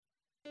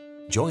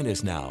Join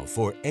us now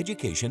for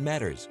Education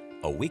Matters,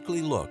 a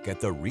weekly look at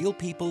the real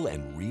people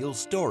and real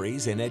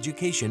stories in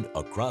education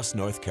across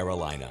North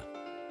Carolina.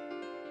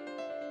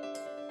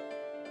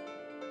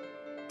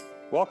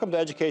 Welcome to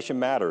Education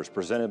Matters,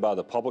 presented by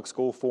the Public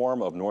School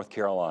Forum of North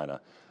Carolina.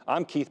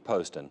 I'm Keith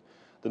Poston.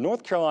 The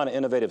North Carolina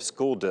Innovative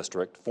School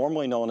District,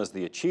 formerly known as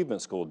the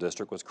Achievement School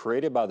District, was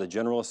created by the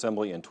General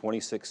Assembly in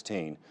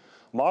 2016.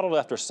 Modeled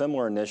after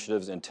similar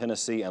initiatives in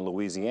Tennessee and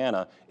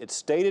Louisiana, its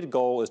stated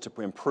goal is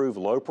to improve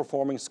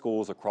low-performing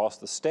schools across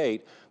the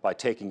state by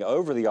taking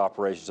over the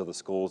operations of the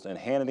schools and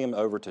handing them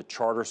over to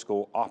charter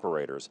school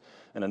operators.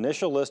 An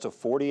initial list of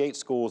 48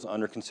 schools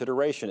under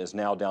consideration is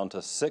now down to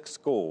 6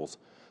 schools.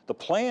 The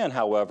plan,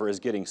 however,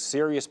 is getting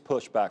serious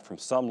pushback from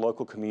some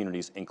local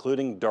communities,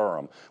 including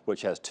Durham,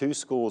 which has 2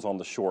 schools on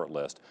the short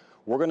list.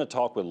 We're going to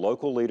talk with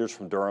local leaders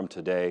from Durham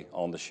today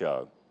on the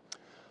show.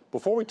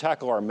 Before we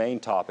tackle our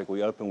main topic,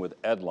 we open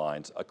with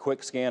Edlines, a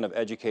quick scan of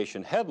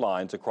education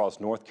headlines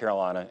across North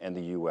Carolina and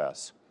the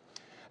U.S.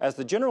 As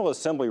the General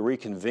Assembly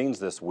reconvenes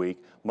this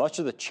week, much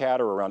of the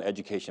chatter around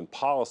education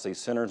policy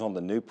centers on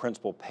the new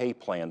principal pay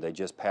plan they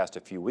just passed a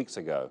few weeks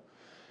ago.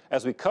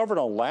 As we covered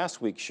on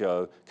last week's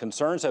show,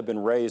 concerns have been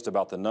raised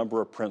about the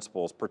number of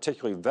principals,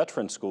 particularly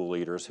veteran school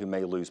leaders, who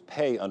may lose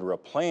pay under a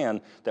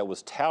plan that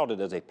was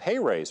touted as a pay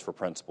raise for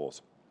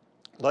principals.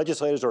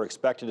 Legislators are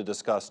expected to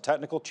discuss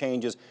technical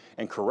changes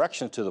and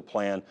corrections to the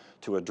plan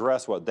to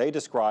address what they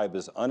describe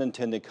as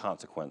unintended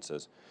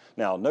consequences.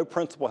 Now, no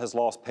principal has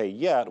lost pay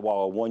yet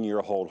while a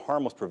 1-year hold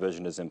harmless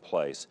provision is in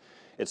place.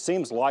 It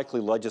seems likely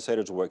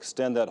legislators will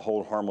extend that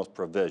hold harmless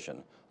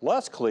provision.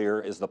 Less clear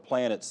is the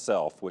plan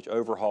itself, which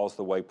overhauls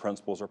the way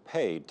principals are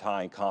paid,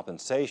 tying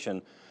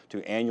compensation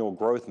to annual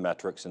growth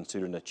metrics and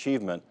student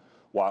achievement,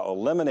 while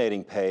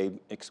eliminating pay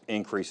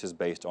increases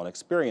based on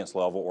experience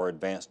level or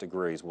advanced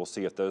degrees. We'll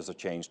see if those are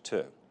changed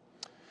too.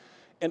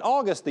 In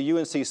August, the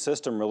UNC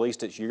system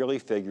released its yearly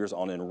figures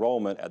on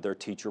enrollment at their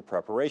teacher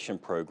preparation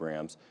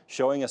programs,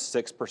 showing a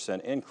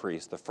 6%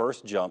 increase, the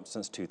first jump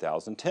since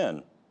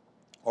 2010.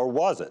 Or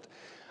was it?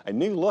 A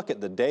new look at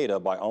the data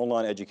by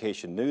online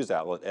education news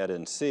outlet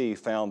EdNC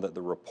found that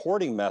the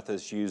reporting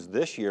methods used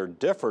this year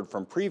differed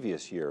from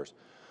previous years.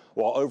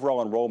 While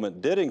overall enrollment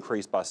did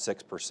increase by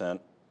 6%,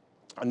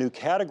 a new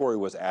category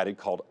was added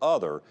called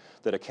Other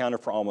that accounted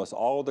for almost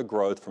all of the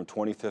growth from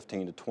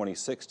 2015 to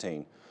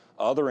 2016.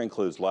 Other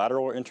includes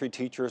lateral entry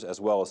teachers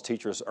as well as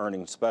teachers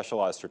earning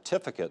specialized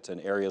certificates in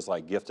areas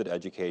like gifted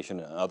education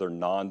and other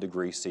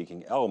non-degree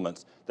seeking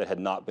elements that had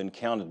not been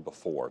counted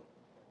before.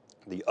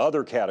 The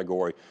Other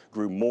category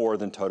grew more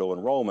than total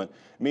enrollment,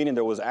 meaning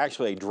there was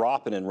actually a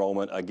drop in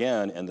enrollment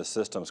again in the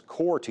system's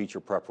core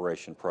teacher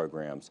preparation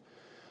programs.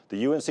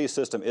 The UNC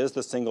system is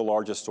the single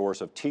largest source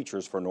of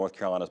teachers for North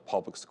Carolina's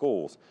public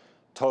schools.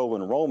 Total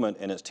enrollment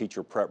in its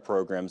teacher prep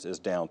programs is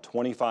down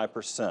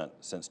 25%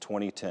 since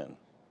 2010.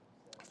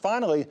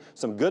 Finally,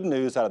 some good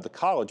news out of the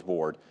College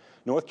Board.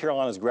 North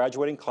Carolina's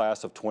graduating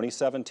class of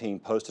 2017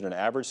 posted an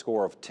average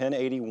score of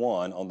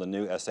 1081 on the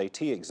new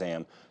SAT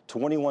exam,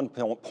 21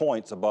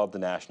 points above the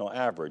national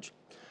average.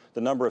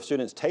 The number of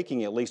students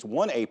taking at least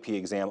one AP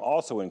exam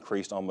also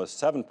increased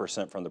almost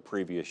 7% from the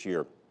previous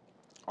year,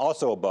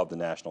 also above the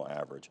national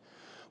average.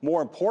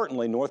 More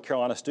importantly, North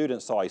Carolina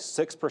students saw a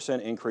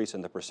 6% increase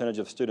in the percentage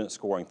of students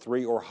scoring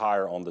 3 or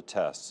higher on the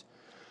tests.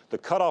 The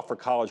cutoff for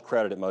college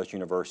credit at most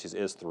universities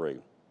is 3.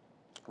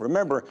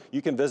 Remember,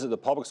 you can visit the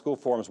Public School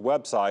Forum's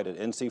website at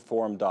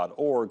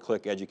ncforum.org,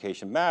 click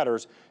Education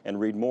Matters, and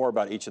read more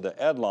about each of the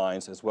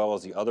headlines as well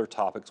as the other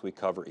topics we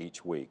cover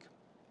each week.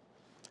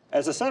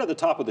 As I said at the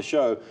top of the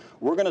show,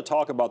 we're going to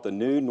talk about the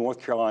new North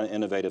Carolina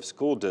Innovative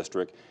School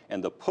District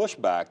and the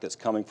pushback that's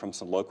coming from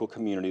some local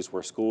communities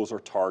where schools are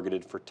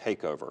targeted for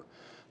takeover.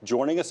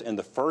 Joining us in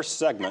the first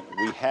segment,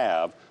 we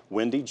have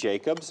Wendy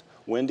Jacobs.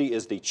 Wendy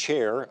is the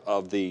chair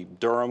of the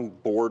Durham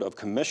Board of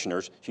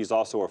Commissioners. She's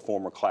also a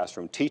former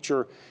classroom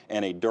teacher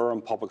and a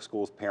Durham Public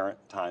Schools parent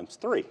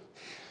 ×3.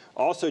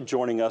 Also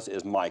joining us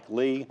is Mike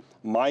Lee.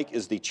 Mike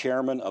is the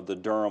chairman of the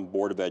Durham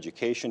Board of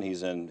Education.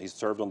 He's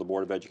served on the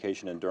Board of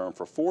Education in Durham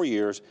for 4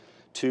 years,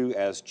 2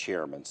 as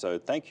chairman. So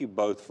thank you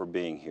both for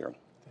being here.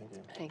 Thank you.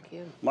 Thank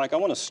you. Mike, I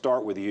want to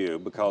start with you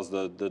because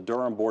the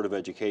Durham Board of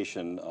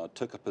Education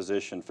took a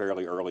position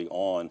fairly early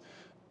on,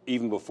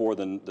 even before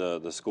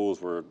the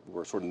schools were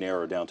sort of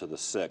narrowed down to the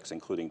 6,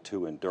 including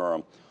 2 in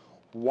Durham.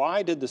 Why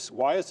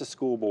is the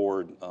school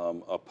board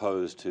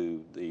opposed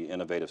to the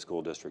Innovative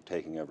School District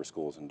taking over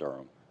schools in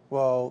Durham?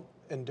 Well,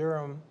 in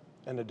Durham,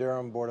 in the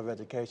Durham Board of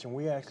Education,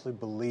 we actually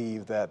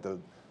believe that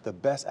the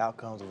best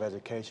outcomes of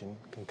education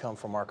can come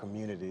from our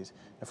communities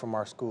and from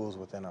our schools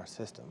within our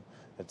system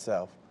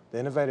itself. The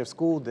Innovative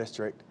School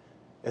District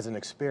is an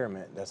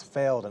experiment that's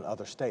failed in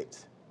other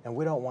states, and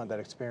we don't want that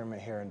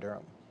experiment here in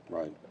Durham.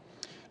 Right.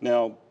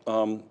 Now,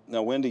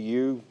 Wendy,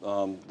 you,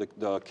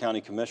 the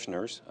county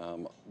commissioners,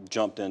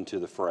 jumped into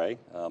the fray,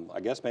 I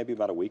guess maybe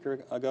about a week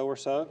ago or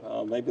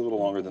so, maybe a little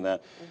longer than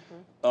that.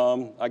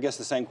 I guess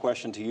the same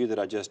question to you that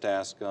I just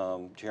asked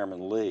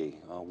Chairman Lee.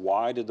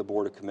 Why did the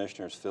Board of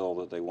Commissioners feel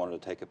that they wanted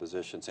to take a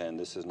position saying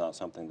this is not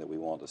something that we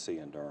want to see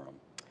in Durham?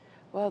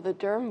 Well, the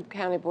Durham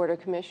County Board of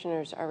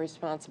Commissioners are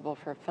responsible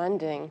for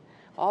funding,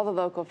 all the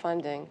local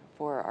funding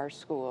for our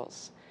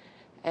schools.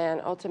 And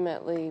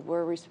ultimately,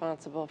 we're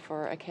responsible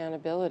for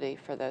accountability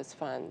for those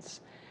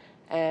funds.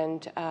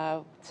 And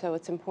so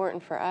it's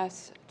important for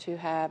us to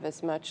have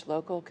as much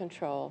local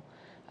control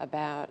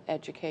about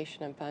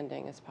education and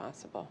funding as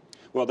possible.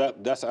 Well,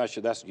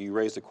 that's you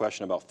raised the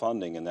question about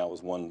funding, and that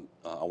was one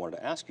I wanted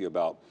to ask you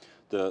about.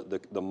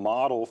 The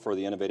model for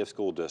the Innovative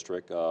School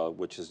District,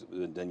 which has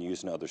been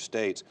used in other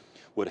states,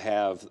 would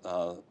have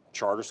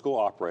charter school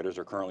operators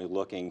are currently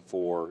looking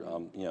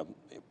for,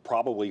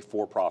 probably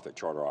for-profit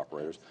charter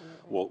operators.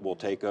 Will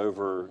take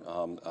over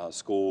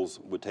schools.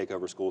 Would take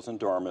over schools in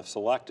Durham if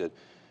selected.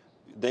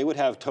 They would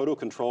have total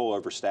control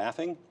over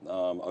staffing,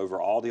 over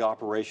all the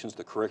operations,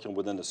 the curriculum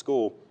within the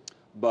school.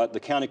 But the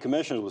county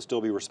commissioners would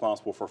still be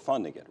responsible for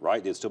funding it,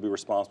 right? They'd still be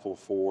responsible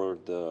for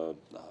the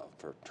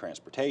for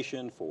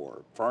transportation,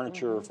 for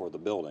furniture, for the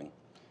building.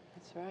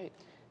 That's right.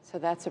 So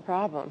that's a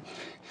problem.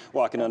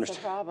 Well, I can understand.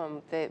 That's a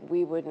problem that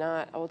we would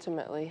not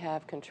ultimately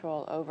have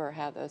control over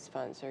how those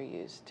funds are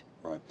used.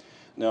 Right.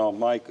 Now,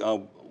 Mike,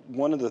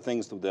 one of the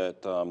things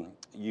that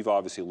you've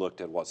obviously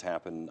looked at what's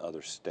happened in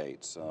other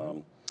states.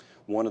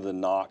 One of the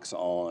knocks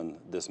on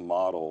this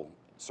model,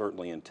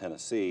 certainly in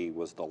Tennessee,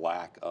 was the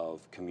lack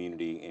of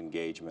community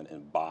engagement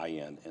and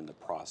buy-in in the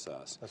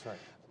process. That's right.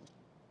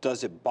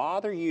 Does it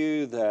bother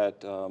you that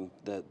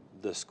that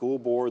the school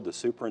board, the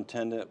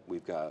superintendent, we're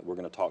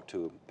going to talk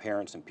to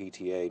parents and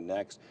PTA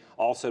next,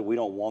 all said we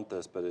don't want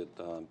this, but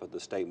the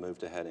state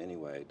moved ahead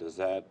anyway. Does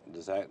that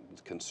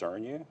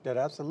concern you? That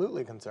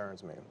absolutely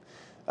concerns me.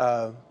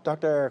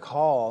 Dr. Eric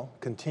Hall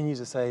continues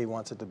to say he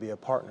wants it to be a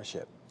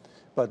partnership.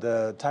 But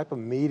the type of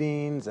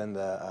meetings and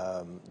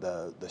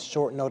the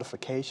short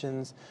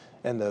notifications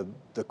and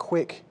the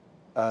quick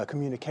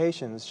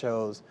communications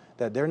shows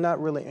that they're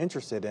not really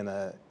interested in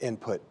an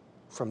input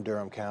from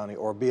Durham County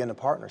or being a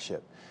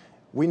partnership.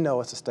 We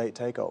know it's a state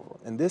takeover,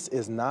 and this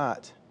is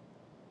not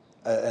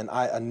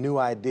a new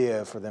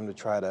idea for them to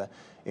try to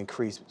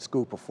increase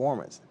school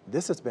performance.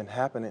 This has been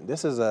happening.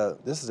 This is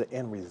an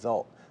end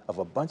result of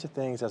a bunch of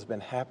things that's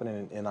been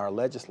happening in our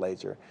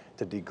legislature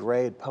to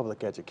degrade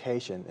public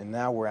education, and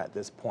now we're at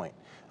this point.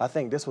 I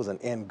think this was an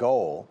end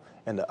goal,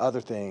 and the other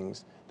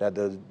things that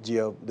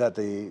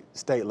the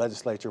state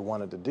legislature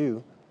wanted to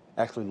do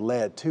actually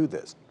led to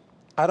this.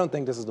 I don't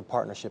think this is a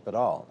partnership at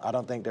all. I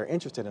don't think they're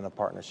interested in a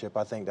partnership.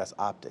 I think that's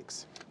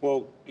optics.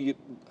 Well,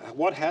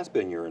 what has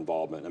been your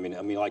involvement? I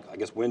mean, like, I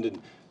guess when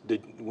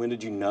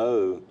did you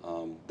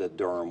know that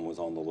Durham was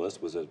on the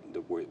list?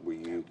 Were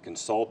you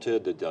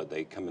consulted? Did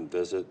they come and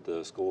visit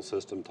the school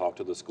system, talk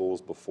to the schools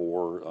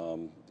before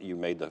you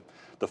made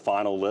the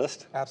final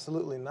list?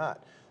 Absolutely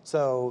not.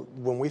 So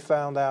when we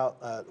found out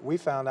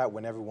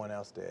when everyone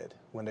else did,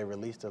 when they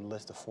released a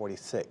list of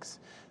 46,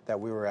 that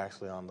we were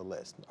actually on the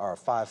list. Or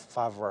five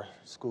of our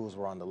schools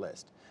were on the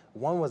list.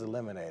 One was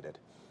eliminated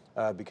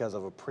because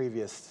of a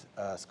previous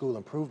school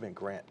improvement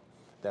grant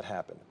that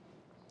happened.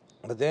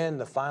 But then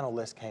the final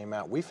list came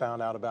out. We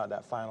found out about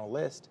that final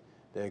list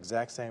the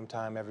exact same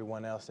time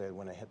everyone else did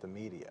when it hit the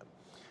media.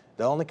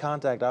 The only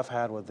contact I've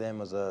had with them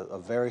was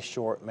a very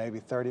short, maybe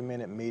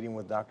 30-minute meeting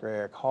with Dr.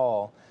 Eric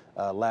Hall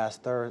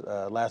last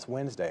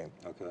Wednesday.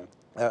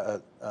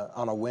 Okay.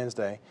 On a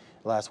Wednesday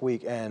last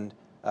week, and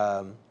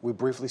we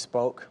briefly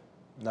spoke,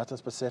 nothing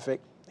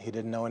specific. He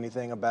didn't know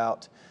anything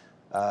about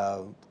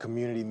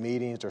community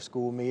meetings or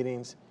school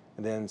meetings.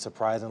 And then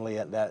surprisingly,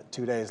 at that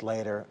 2 days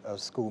later, a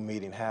school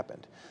meeting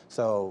happened.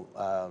 So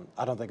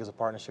I don't think it's a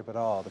partnership at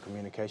all. The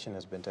communication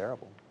has been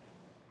terrible.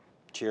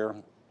 Chair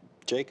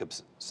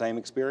Jacobs, same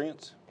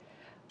experience?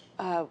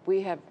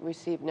 We have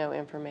received no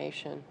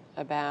information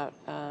about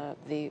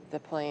the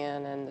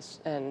plan and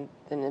the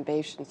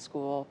Innovation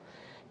School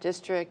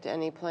District,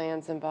 any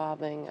plans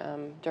involving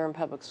Durham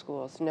Public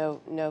Schools,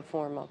 no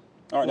formal.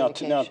 All right,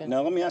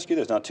 now let me ask you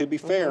this. Now, to be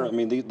fair, I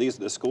mean,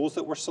 the schools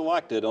that were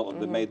selected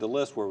that made the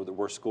list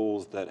were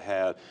schools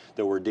that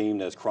were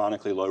deemed as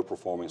chronically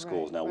low-performing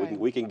schools. Now,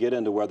 we can get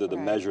into whether the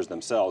measures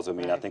themselves. I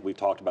mean, I think we've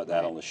talked about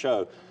that on the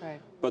show. Right.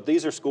 But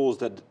these are schools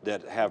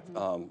that have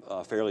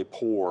fairly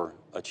poor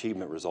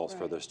achievement results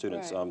for their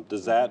students.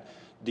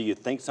 Do you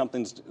think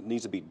something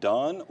needs to be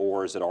done,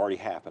 or is it already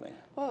happening?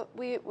 Well,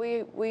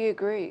 we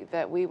agree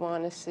that we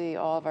want to see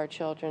all of our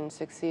children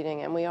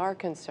succeeding, and we are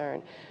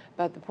concerned.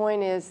 But the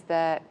point is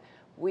that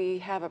we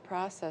have a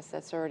process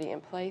that's already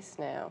in place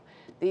now.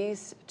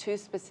 These two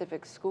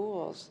specific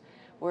schools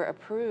were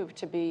approved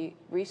to be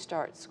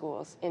restart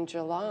schools in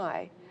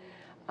July,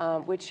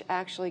 which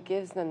actually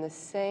gives them the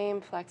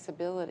same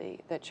flexibility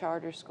that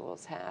charter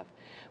schools have.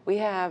 We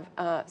have,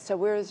 so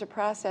there's a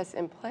process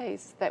in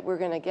place that we're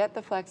going to get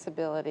the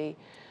flexibility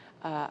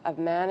of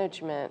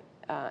management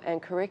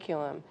and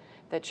curriculum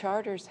that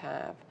charters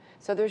have.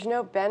 So there's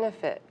no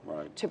benefit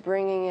to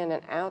bringing in an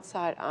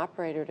outside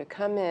operator to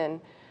come in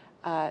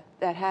that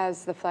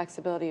has the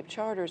flexibility of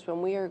charters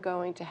when we are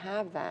going to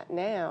have that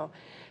now.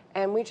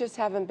 And we just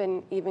haven't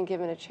been even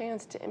given a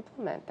chance to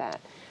implement that.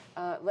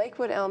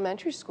 Lakewood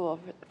Elementary School,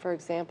 for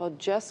example,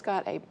 just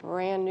got a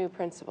brand new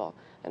principal,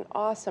 an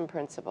awesome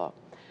principal.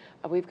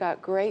 We've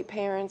got great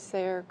parents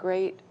there,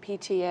 great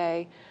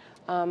PTA.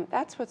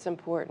 That's what's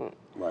important.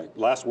 Right.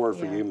 Last word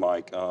for you,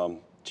 Mike.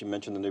 You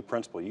mentioned the new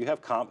principal. You have,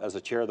 as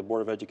a chair of the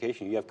Board of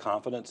Education, you have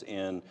confidence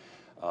in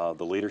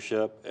the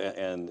leadership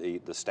and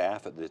the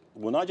staff at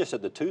well, not just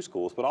at the two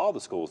schools, but all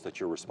the schools that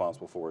you're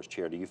responsible for as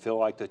chair. Do you feel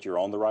like that you're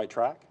on the right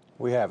track?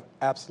 We have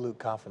absolute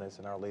confidence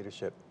in our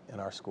leadership in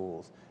our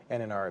schools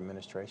and in our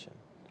administration.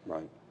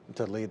 Right.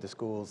 To lead the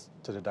schools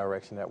to the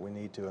direction that we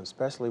need to, and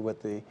especially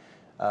with the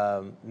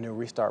new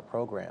Restart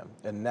program.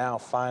 And now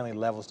finally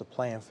levels the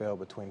playing field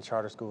between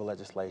charter school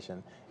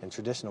legislation and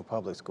traditional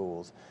public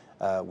schools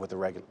with the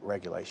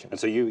regulation. And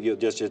so you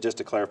just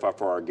to clarify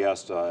for our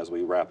guests as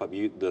we wrap up,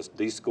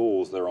 these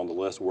schools that are on the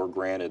list were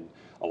granted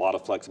a lot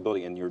of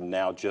flexibility, and you're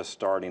now just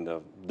starting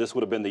to, this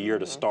would have been the year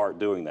to start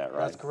doing that,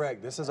 right? That's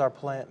correct. This is our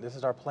plan. This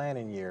is our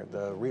planning year.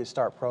 The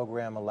Restart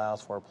program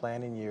allows for a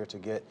planning year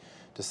to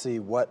see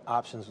what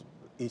options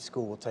each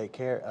school will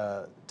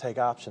take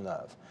option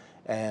of.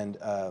 And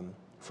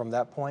from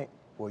that point,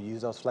 we'll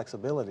use those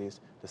flexibilities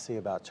to see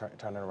about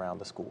turning around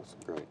the schools.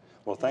 Great.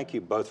 Well, thank you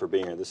both for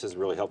being here. This is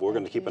really helpful. We're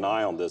going to keep an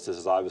eye on this. This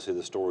is obviously,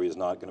 the story is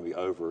not going to be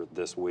over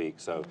this week.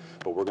 So,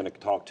 but we're going to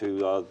talk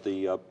to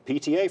the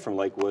PTA from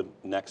Lakewood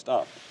next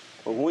up.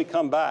 But when we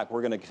come back,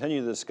 we're going to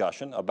continue the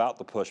discussion about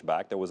the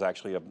pushback. There was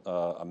actually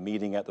a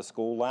meeting at the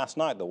school last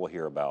night that we'll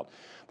hear about.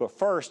 But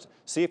first,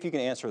 see if you can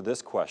answer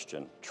this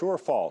question. True or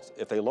false,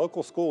 if a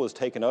local school is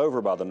taken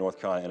over by the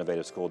North Carolina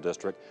Innovative School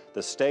District,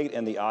 the state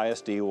and the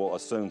ISD will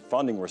assume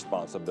funding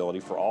responsibility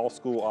for all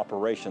school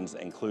operations,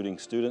 including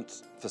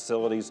students,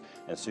 facilities,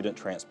 and student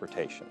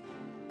transportation.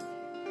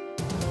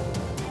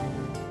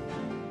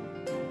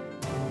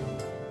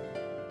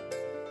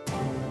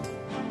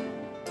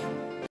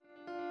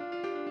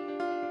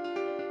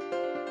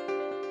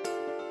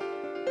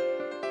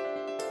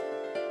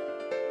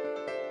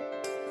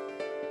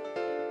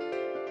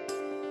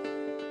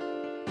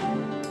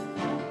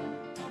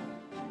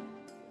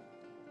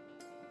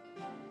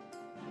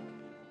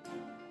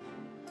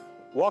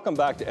 Welcome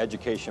back to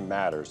Education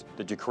Matters.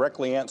 Did you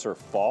correctly answer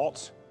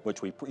false?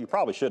 Which you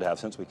probably should have,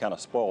 since we kind of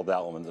spoiled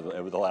that one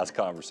over the last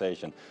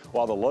conversation.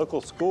 While the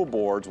local school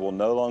boards will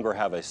no longer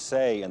have a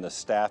say in the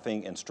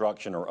staffing,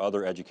 instruction, or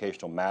other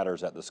educational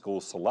matters at the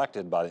schools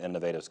selected by the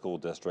Innovative School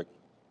District,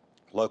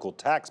 local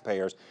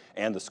taxpayers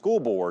and the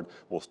school board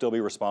will still be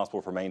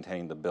responsible for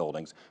maintaining the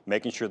buildings,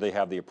 making sure they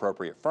have the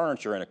appropriate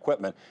furniture and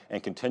equipment,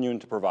 and continuing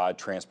to provide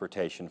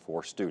transportation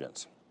for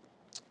students.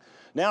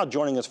 Now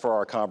joining us for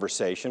our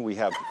conversation, we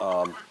have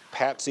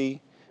Lindsey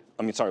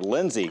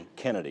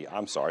Kennedy.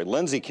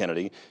 Lindsey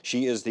Kennedy.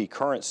 She is the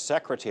current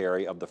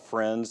secretary of the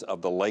Friends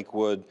of the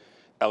Lakewood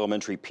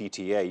Elementary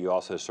PTA. You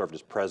also served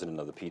as president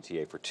of the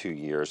PTA for 2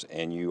 years,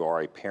 and you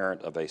are a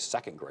parent of a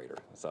second grader.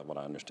 Is that what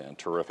I understand?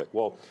 Terrific.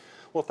 Well,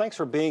 thanks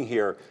for being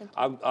here.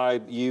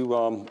 You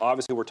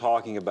obviously were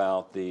talking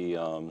about the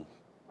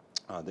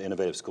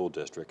Innovative School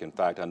District. In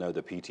fact, I know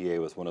the PTA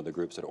was one of the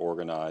groups that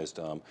organized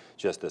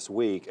just this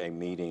week a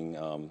meeting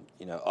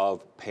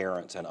of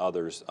parents and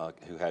others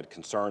who had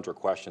concerns or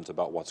questions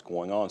about what's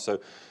going on. So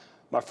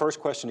my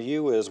first question to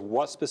you is,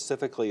 what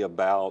specifically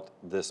about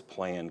this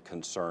plan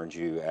concerns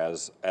you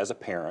as a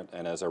parent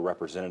and as a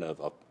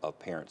representative of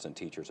parents and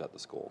teachers at the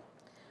school?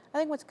 I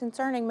think what's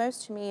concerning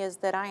most to me is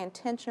that I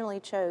intentionally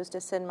chose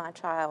to send my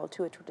child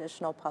to a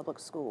traditional public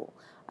school.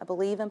 I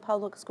believe in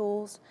public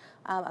schools.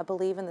 I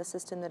believe in the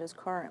system that is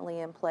currently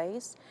in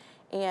place.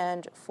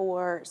 And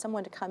for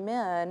someone to come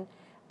in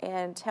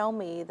and tell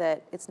me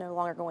that it's no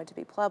longer going to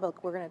be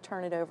public, we're going to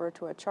turn it over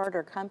to a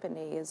charter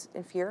company, is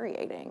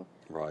infuriating.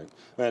 Right.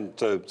 And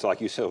so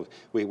like you said,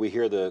 we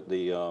hear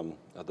the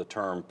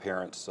term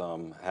parents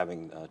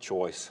having a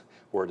choice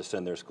where to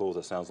send their schools.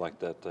 It sounds like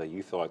that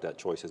you feel like that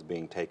choice is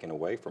being taken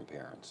away from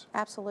parents.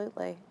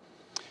 Absolutely.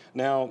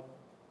 Now,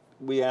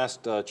 we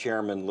asked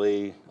Chairman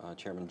Lee,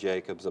 Chairman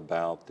Jacobs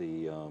about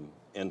the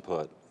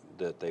input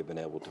that they've been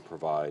able to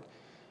provide.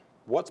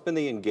 What's been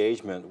the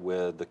engagement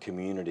with the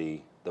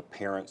community, the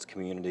parents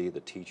community,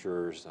 the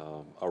teachers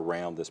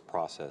around this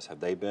process? Have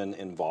they been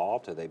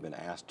involved? Have they been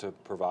asked to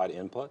provide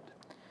input?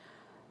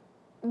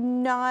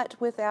 Not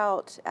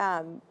without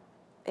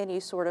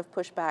any sort of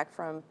pushback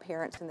from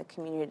parents in the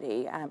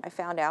community. I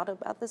found out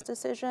about this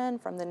decision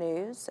from the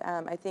news.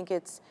 I think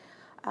it's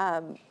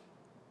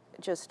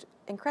just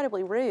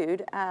incredibly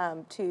rude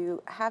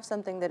to have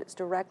something that is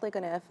directly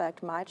going to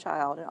affect my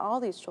child and all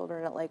these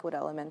children at Lakewood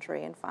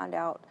Elementary and find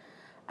out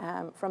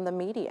from the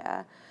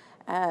media.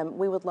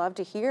 We would love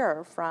to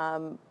hear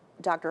from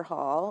Dr.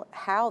 Hall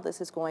how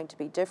this is going to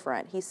be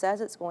different. He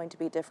says it's going to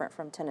be different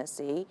from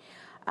Tennessee.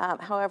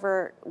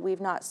 However, we've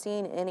not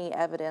seen any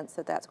evidence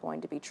that that's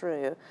going to be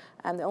true.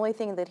 The only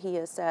thing that he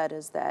has said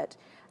is that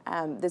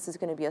this is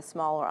going to be a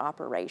smaller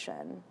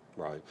operation.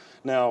 Right.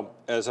 Now,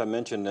 as I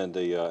mentioned at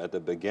the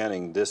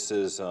beginning, this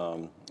is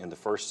in the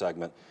first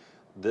segment.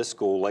 This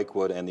school,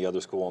 Lakewood, and the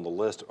other school on the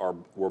list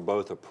were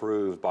both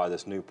approved by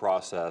this new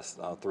process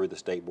through the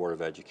State Board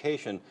of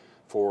Education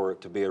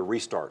to be a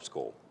restart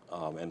school.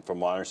 And from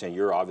my understanding,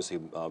 you're obviously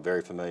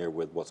very familiar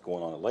with what's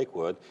going on at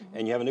Lakewood,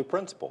 and you have a new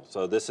principal.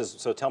 So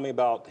tell me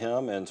about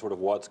him and sort of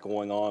what's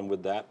going on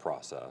with that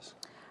process.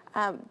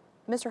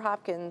 Mr.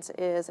 Hopkins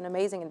is an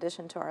amazing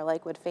addition to our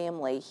Lakewood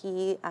family.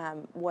 He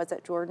was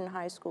at Jordan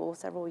High School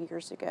several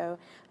years ago.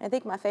 I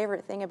think my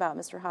favorite thing about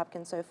Mr.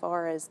 Hopkins so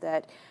far is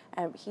that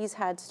he's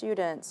had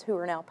students who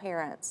are now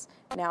parents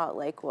now at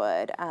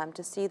Lakewood.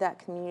 To see that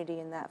community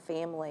and that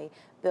family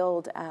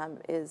build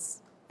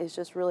is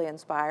just really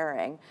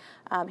inspiring.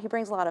 He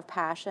brings a lot of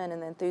passion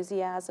and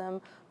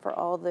enthusiasm for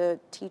all the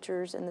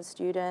teachers and the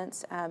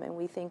students, and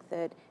we think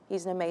that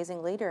he's an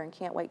amazing leader and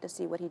can't wait to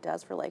see what he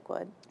does for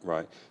Lakewood.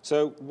 Right.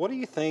 So what do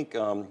you think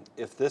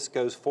if this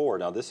goes forward?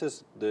 Now this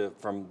is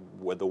from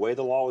the way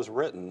the law is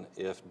written,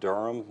 if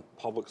Durham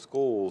Public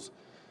Schools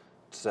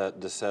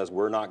says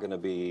we're not going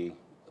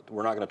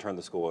to turn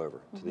the school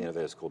over to the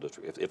Innovative School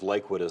District, if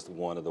Lakewood is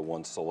one of the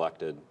ones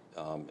selected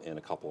in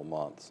a couple of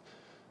months,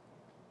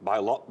 by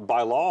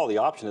law, the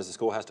option is the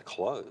school has to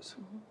close.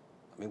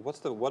 I mean,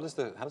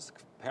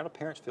 how do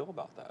parents feel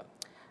about that?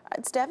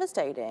 It's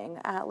devastating.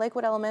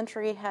 Lakewood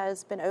Elementary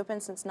has been open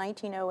since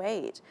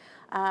 1908.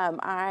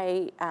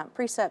 I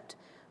precept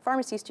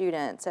pharmacy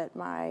students at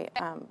my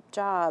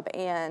job,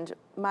 and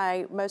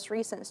my most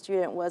recent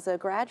student was a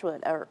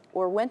graduate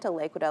or went to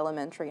Lakewood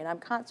Elementary, and I'm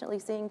constantly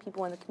seeing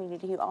people in the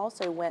community who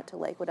also went to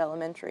Lakewood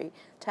Elementary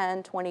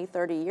 10, 20,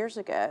 30 years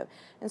ago.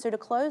 And so to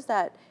close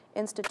that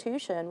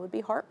institution would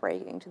be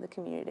heartbreaking to the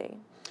community.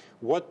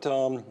 What,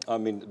 do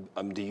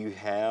you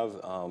have,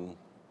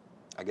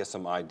 I guess,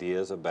 some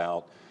ideas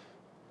about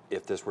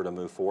if this were to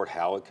move forward,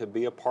 how it could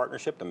be a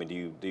partnership? I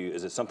mean,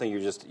 is it something you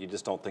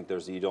just don't think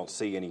you don't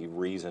see any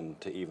reason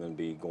to even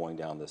be going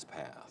down this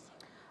path?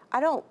 I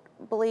don't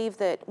believe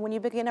that when you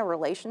begin a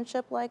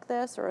relationship like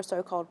this or a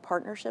so-called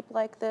partnership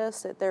like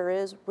this, that there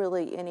is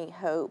really any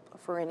hope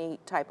for any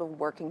type of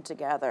working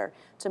together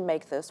to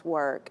make this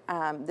work.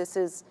 This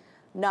is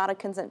not a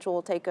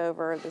consensual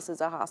takeover. This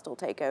is a hostile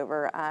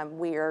takeover.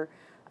 We're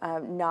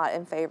not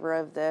in favor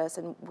of this,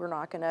 and we're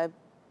not going to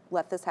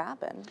let this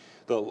happen.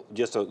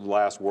 Just a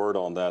last word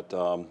on that.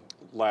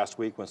 Last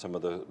week, when some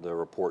of the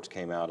reports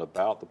came out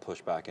about the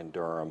pushback in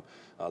Durham,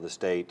 the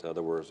state said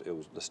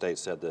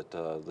that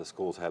the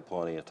schools had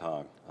plenty of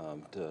time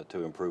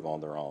to improve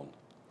on their own.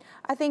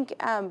 I think,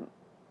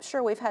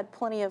 sure, we've had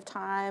plenty of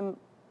time,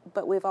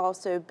 but we've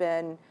also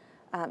been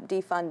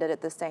defunded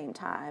at the same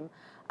time.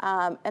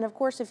 And of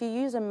course, if you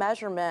use a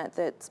measurement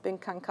that's been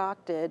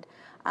concocted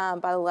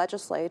by the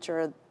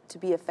legislature to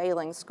be a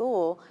failing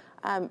school,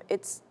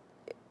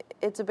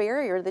 it's a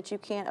barrier that you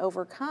can't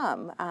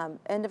overcome.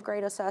 End of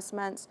grade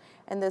assessments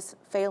and this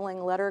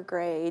failing letter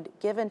grade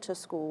given to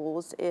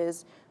schools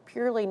is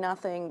purely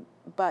nothing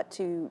but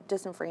to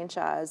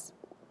disenfranchise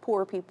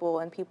poor people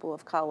and people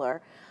of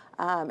color.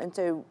 And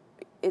so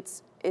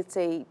it's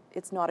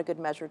not a good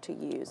measure to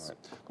use.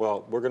 Right.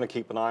 Well, we're going to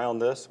keep an eye on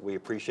this. We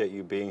appreciate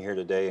you being here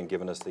today and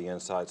giving us the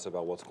insights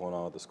about what's going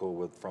on at the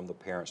school from the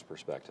parents'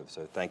 perspective.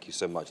 So thank you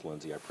so much,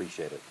 Lindsey. I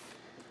appreciate it.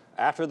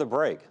 After the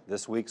break,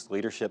 this week's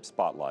Leadership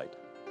Spotlight.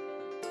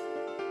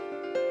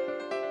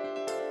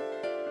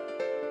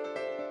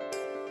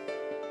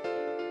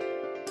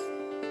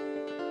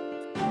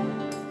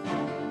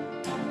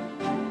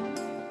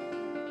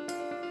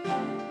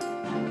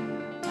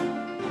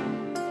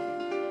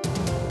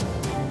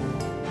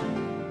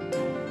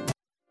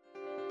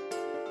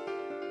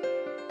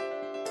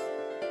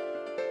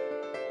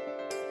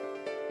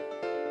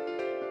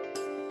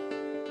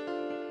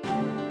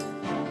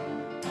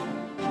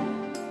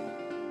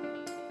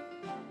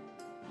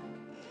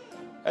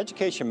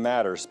 Education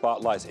Matters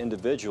spotlights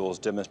individuals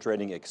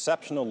demonstrating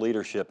exceptional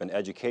leadership in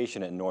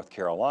education in North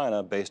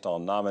Carolina based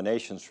on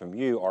nominations from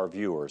you, our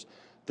viewers.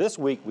 This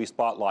week, we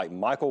spotlight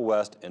Michael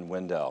West and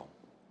Wendell.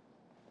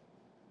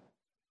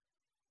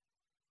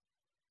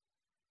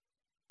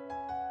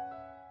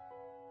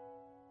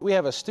 We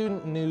have a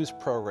student news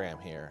program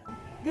here.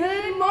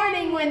 Good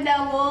morning,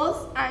 Wendell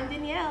Wolves. I'm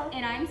Danielle.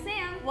 And I'm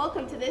Sam.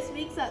 Welcome to this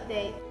week's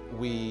update.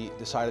 We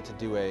decided to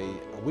do a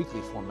weekly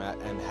format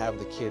and have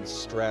the kids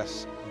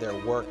stress their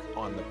work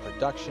on the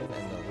production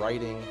and the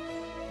writing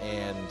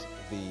and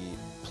the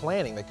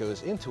planning that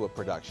goes into a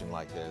production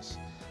like this.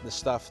 The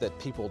stuff that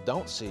people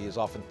don't see is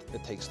often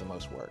it takes the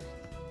most work.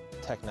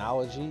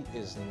 Technology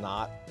is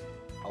not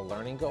a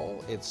learning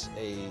goal, it's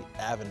an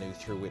avenue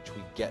through which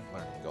we get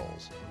learning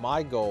goals.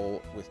 My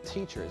goal with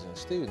teachers and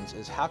students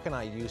is how can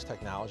I use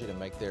technology to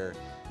make their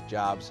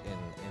jobs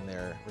in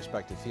their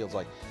respective fields?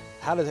 Like,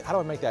 how do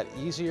I make that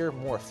easier,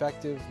 more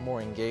effective,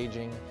 more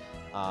engaging,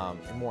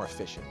 and more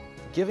efficient?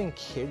 Giving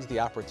kids the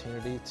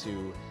opportunity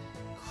to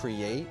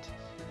create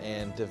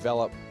and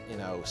develop,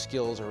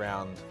 skills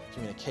around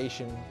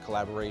communication,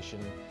 collaboration,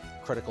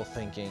 critical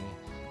thinking,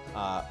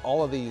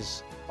 all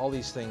these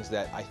things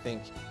that I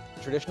think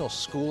traditional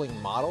schooling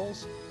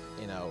models,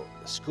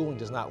 schooling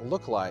does not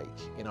look like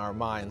in our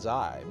mind's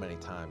eye many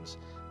times.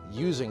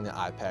 Using the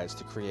iPads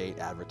to create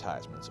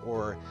advertisements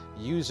or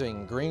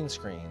using green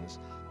screens.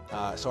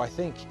 So I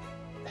think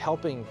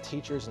helping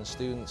teachers and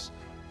students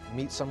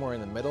meet somewhere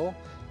in the middle.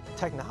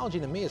 Technology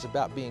to me is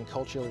about being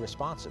culturally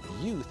responsive.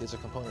 Youth is a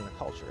component of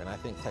culture, and I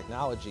think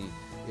technology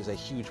is a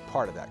huge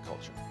part of that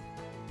culture.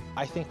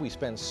 I think we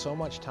spend so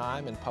much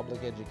time in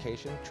public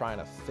education trying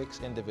to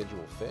fix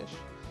individual fish,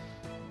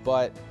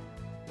 but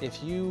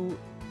if you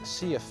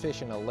see a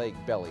fish in a lake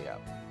belly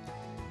up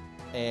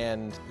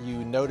and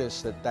you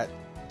notice that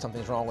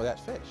something's wrong with that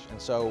fish,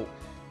 and so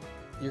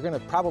you're going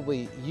to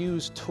probably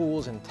use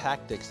tools and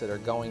tactics that are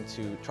going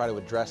to try to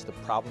address the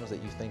problems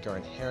that you think are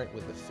inherent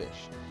with the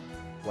fish.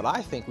 What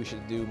I think we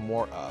should do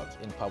more of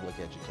in public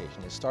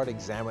education is start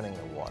examining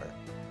the water.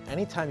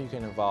 Anytime you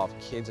can involve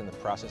kids in the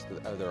process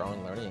of their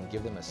own learning and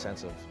give them a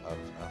sense of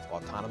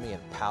autonomy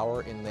and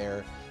power in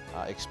their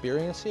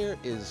experience here,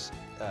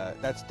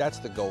 that's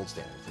the gold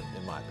standard,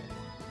 in my opinion.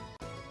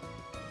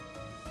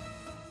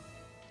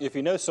 If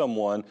you know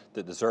someone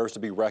that deserves to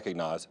be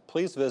recognized,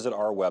 please visit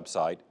our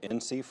website,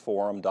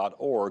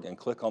 ncforum.org, and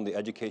click on the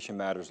Education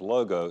Matters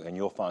logo, and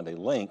you'll find a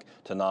link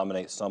to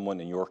nominate someone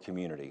in your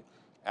community.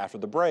 After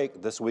the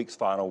break, this week's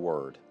final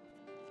word.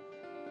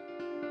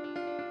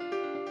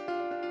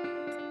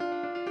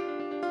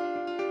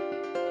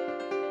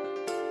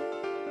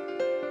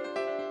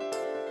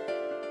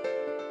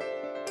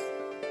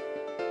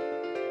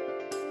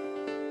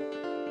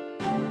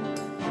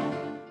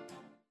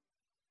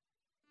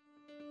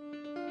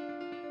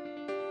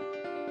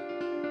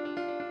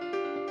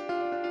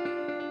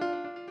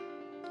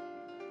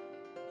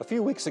 A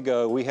few weeks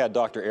ago, we had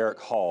Dr. Eric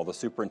Hall, the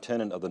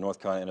superintendent of the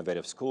North Carolina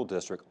Innovative School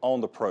District, on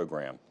the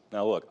program.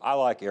 Now look, I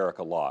like Eric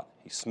a lot.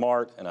 He's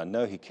smart, and I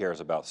know he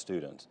cares about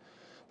students.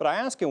 But I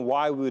asked him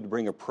why we would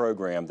bring a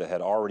program that had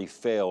already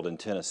failed in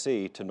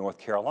Tennessee to North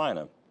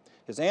Carolina.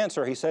 His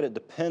answer, he said it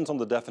depends on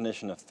the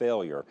definition of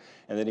failure,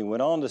 and then he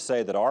went on to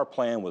say that our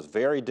plan was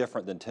very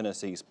different than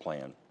Tennessee's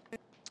plan.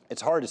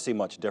 It's hard to see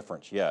much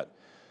difference yet.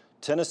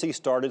 Tennessee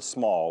started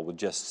small with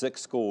just 6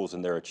 schools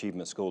in their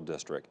achievement school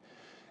district.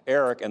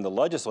 Eric and the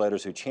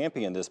legislators who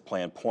championed this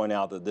plan point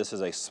out that this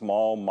is a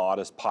small,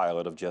 modest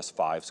pilot of just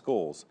 5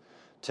 schools.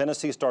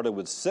 Tennessee started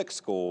with 6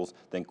 schools,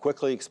 then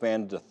quickly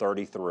expanded to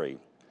 33.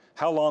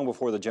 How long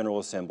before the General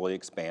Assembly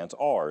expands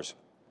ours?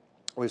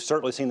 We've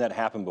certainly seen that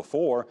happen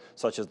before,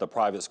 such as the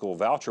private school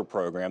voucher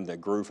program that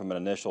grew from an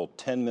initial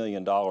 $10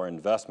 million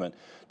investment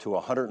to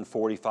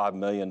 $145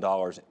 million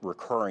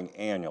recurring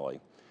annually.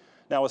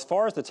 Now, as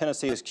far as the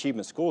Tennessee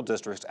Achievement School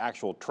District's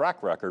actual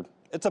track record,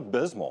 it's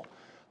abysmal.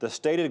 The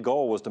stated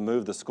goal was to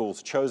move the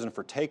schools chosen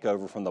for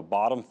takeover from the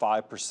bottom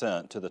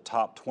 5% to the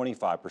top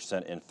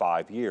 25% in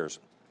 5 years.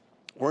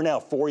 We're now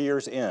 4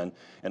 years in,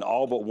 and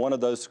all but one of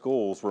those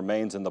schools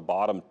remains in the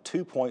bottom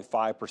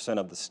 2.5%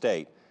 of the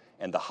state.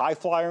 And the high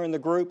flyer in the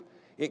group,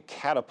 it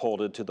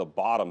catapulted to the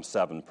bottom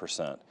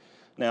 7%.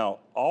 Now,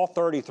 all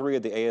 33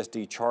 of the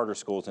ASD charter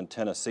schools in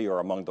Tennessee are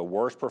among the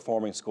worst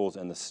performing schools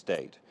in the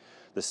state.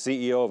 The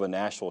CEO of a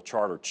national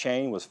charter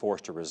chain was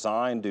forced to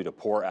resign due to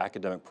poor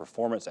academic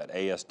performance at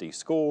ASD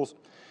schools,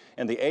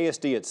 and the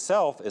ASD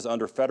itself is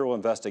under federal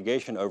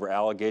investigation over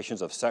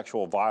allegations of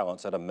sexual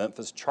violence at a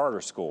Memphis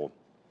charter school.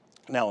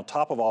 Now, on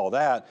top of all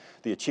that,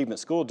 the Achievement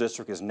School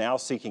District is now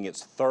seeking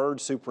its 3rd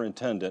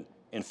superintendent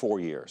in 4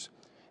 years.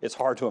 It's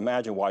hard to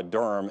imagine why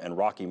Durham and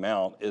Rocky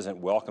Mount isn't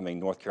welcoming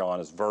North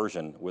Carolina's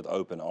version with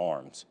open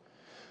arms.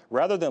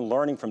 Rather than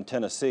learning from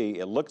Tennessee,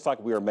 it looks like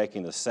we are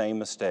making the same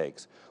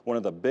mistakes. One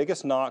of the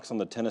biggest knocks on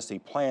the Tennessee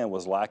plan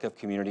was lack of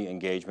community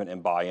engagement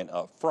and buy-in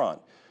up front.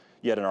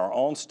 Yet in our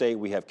own state,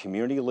 we have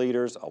community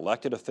leaders,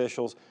 elected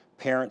officials,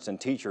 parents,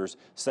 and teachers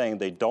saying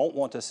they don't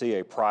want to see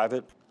a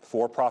private,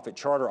 for-profit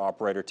charter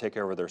operator take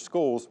over their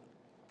schools.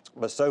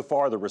 But so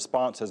far, the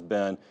response has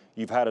been,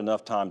 you've had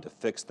enough time to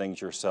fix things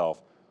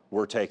yourself.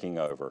 We're taking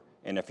over.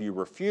 And if you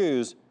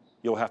refuse,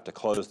 you'll have to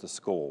close the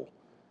school.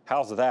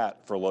 How's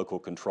that for local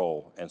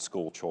control and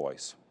school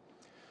choice?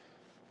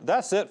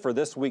 That's it for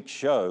this week's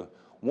show.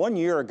 1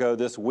 year ago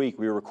this week,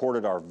 we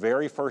recorded our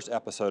very first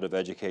episode of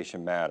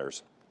Education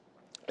Matters.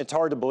 It's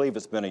hard to believe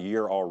it's been a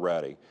year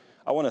already.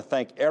 I want to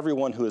thank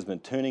everyone who has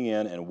been tuning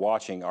in and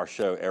watching our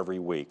show every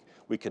week.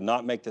 We could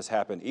not make this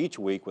happen each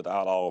week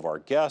without all of our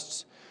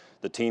guests,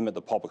 the team at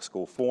the Public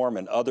School Forum,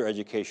 and other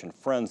education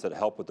friends that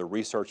help with the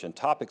research and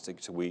topics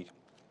each week,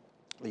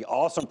 the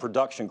awesome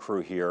production crew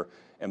here,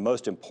 and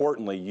most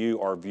importantly, you,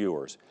 our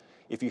viewers.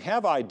 If you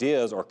have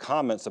ideas or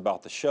comments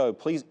about the show,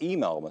 please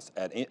email us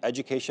at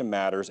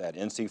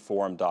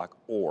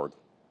educationmatters@ncforum.org.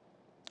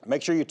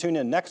 Make sure you tune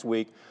in next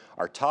week.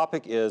 Our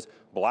topic is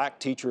Black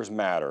Teachers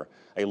Matter,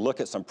 a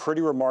look at some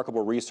pretty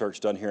remarkable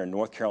research done here in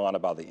North Carolina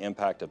about the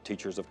impact of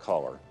teachers of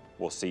color.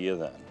 We'll see you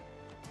then.